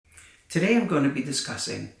Today I'm going to be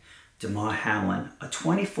discussing Damar Hamlin, a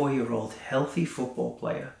 24-year-old healthy football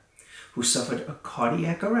player who suffered a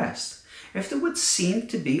cardiac arrest after what seemed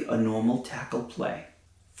to be a normal tackle play.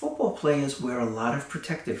 Football players wear a lot of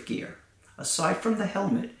protective gear. Aside from the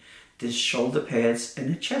helmet, there's shoulder pads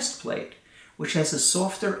and a chest plate, which has a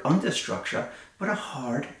softer understructure but a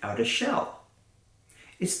hard outer shell.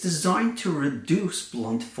 It's designed to reduce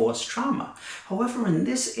blunt force trauma. However, in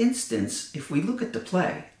this instance, if we look at the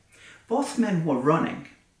play, both men were running,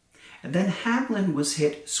 and then Hamlin was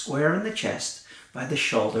hit square in the chest by the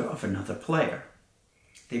shoulder of another player.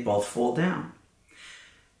 They both fall down.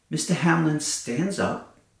 Mr. Hamlin stands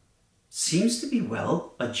up, seems to be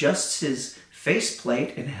well, adjusts his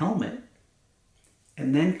faceplate and helmet,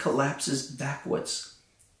 and then collapses backwards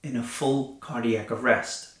in a full cardiac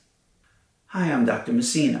arrest. Hi, I'm Dr.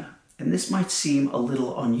 Messina, and this might seem a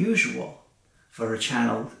little unusual for a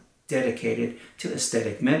channel dedicated to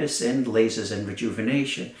aesthetic medicine, lasers, and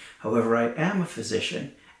rejuvenation. However, I am a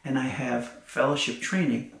physician and I have fellowship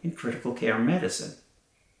training in critical care medicine.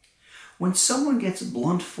 When someone gets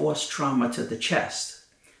blunt force trauma to the chest,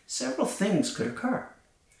 several things could occur.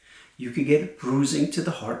 You could get bruising to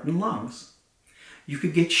the heart and lungs. You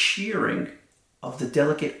could get shearing of the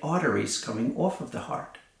delicate arteries coming off of the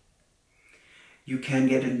heart. You can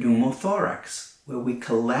get a pneumothorax, where we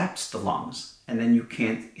collapse the lungs and then you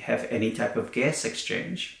can't have any type of gas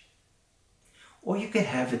exchange. Or you could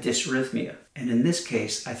have a dysrhythmia, and in this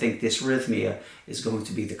case, I think dysrhythmia is going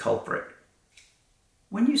to be the culprit.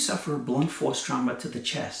 When you suffer blunt force trauma to the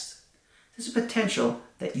chest, there's a potential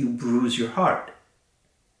that you bruise your heart.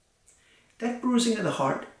 That bruising of the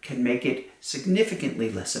heart can make it significantly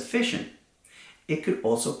less efficient. It could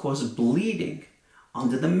also cause bleeding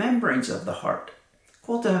under the membranes of the heart,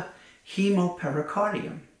 called a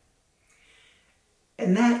hemopericardium.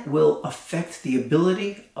 And that will affect the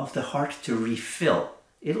ability of the heart to refill.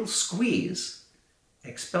 It'll squeeze,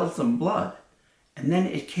 expel some blood, and then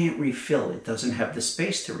it can't refill. It doesn't have the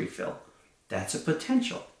space to refill. That's a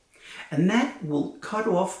potential. And that will cut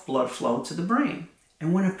off blood flow to the brain.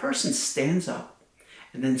 And when a person stands up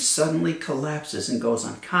and then suddenly collapses and goes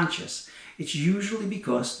unconscious, it's usually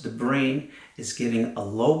because the brain is getting a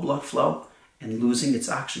low blood flow and losing its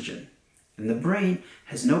oxygen. And the brain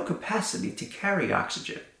has no capacity to carry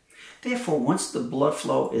oxygen. Therefore, once the blood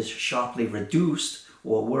flow is sharply reduced,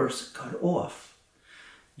 or worse, cut off,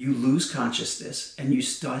 you lose consciousness and you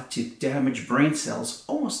start to damage brain cells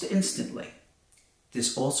almost instantly.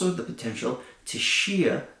 There's also the potential to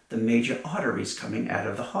shear the major arteries coming out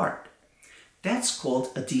of the heart. That's called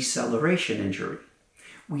a deceleration injury.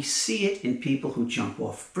 We see it in people who jump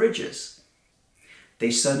off bridges. They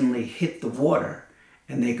suddenly hit the water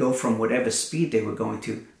and they go from whatever speed they were going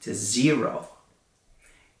to zero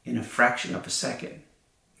in a fraction of a second.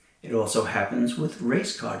 It also happens with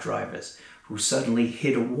race car drivers who suddenly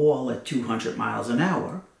hit a wall at 200 miles an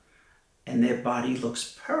hour and their body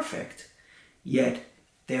looks perfect, yet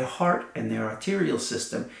their heart and their arterial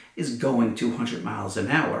system is going 200 miles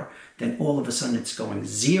an hour. Then all of a sudden it's going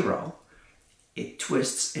zero. It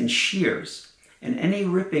twists and shears, and any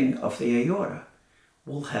ripping of the aorta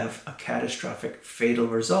will have a catastrophic fatal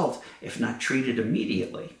result if not treated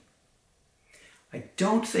immediately. I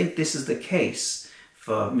don't think this is the case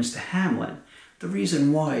for Mr. Hamlin. The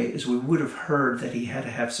reason why is we would have heard that he had to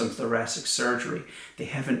have some thoracic surgery. They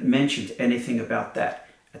haven't mentioned anything about that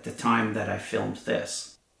at the time that I filmed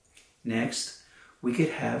this. Next, we could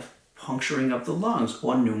have puncturing of the lungs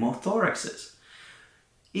or pneumothoraxes.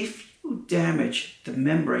 If you damage the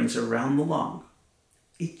membranes around the lung,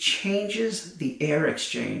 it changes the air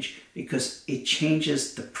exchange because it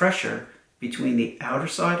changes the pressure between the outer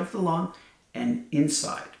side of the lung and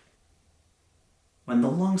inside. When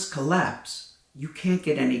the lungs collapse, you can't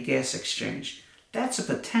get any gas exchange. That's a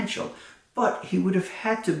potential, but he would have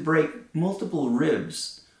had to break multiple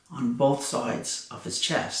ribs on both sides of his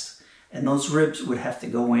chest, and those ribs would have to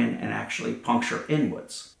go in and actually puncture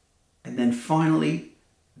inwards. And then finally,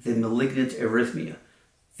 the malignant arrhythmia.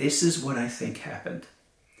 This is what I think happened.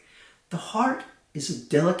 The heart is a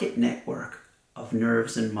delicate network of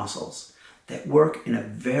nerves and muscles that work in a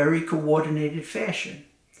very coordinated fashion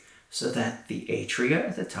so that the atria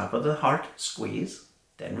at the top of the heart squeeze,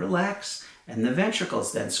 then relax, and the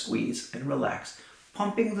ventricles then squeeze and relax,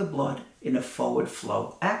 pumping the blood in a forward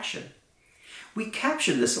flow action. We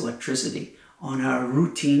capture this electricity on our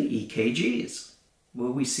routine EKGs,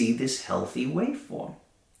 where we see this healthy waveform.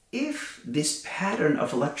 If this pattern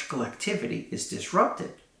of electrical activity is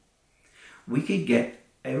disrupted, we could get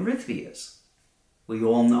arrhythmias. We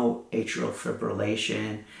all know atrial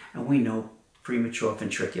fibrillation, and we know premature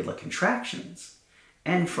ventricular contractions.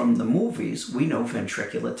 And from the movies, we know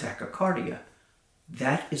ventricular tachycardia.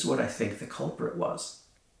 That is what I think the culprit was.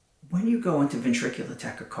 When you go into ventricular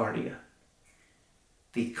tachycardia,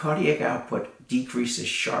 the cardiac output decreases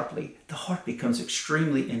sharply. The heart becomes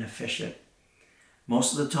extremely inefficient.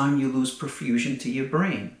 Most of the time you lose perfusion to your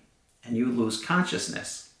brain and you lose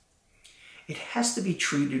consciousness. It has to be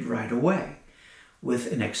treated right away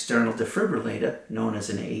with an external defibrillator known as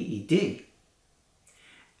an AED.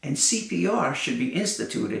 And CPR should be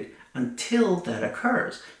instituted until that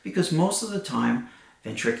occurs, because most of the time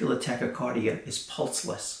ventricular tachycardia is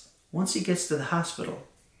pulseless. Once he gets to the hospital,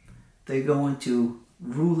 they're going to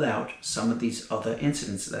rule out some of these other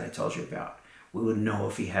incidents that I told you about. We would know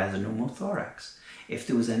if he has a pneumothorax, if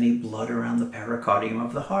there was any blood around the pericardium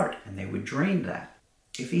of the heart, and they would drain that.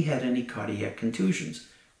 If he had any cardiac contusions,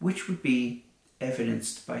 which would be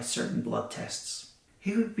evidenced by certain blood tests.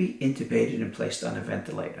 He would be intubated and placed on a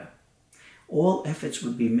ventilator. All efforts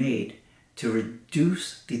would be made to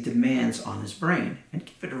reduce the demands on his brain and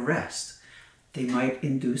give it a rest. They might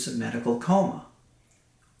induce a medical coma.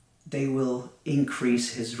 They will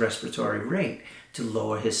increase his respiratory rate to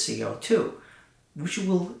lower his CO2, which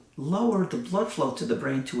will lower the blood flow to the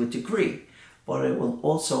brain to a degree, but it will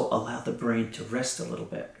also allow the brain to rest a little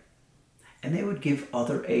bit. And they would give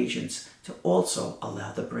other agents to also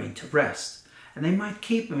allow the brain to rest. And they might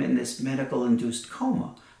keep him in this medical-induced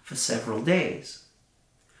coma for several days.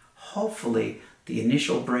 Hopefully, the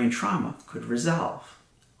initial brain trauma could resolve.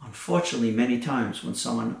 Unfortunately, many times when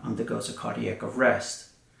someone undergoes a cardiac arrest,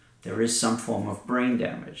 there is some form of brain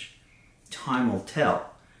damage. Time will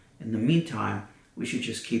tell. In the meantime, we should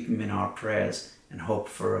just keep him in our prayers and hope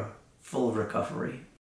for a full recovery.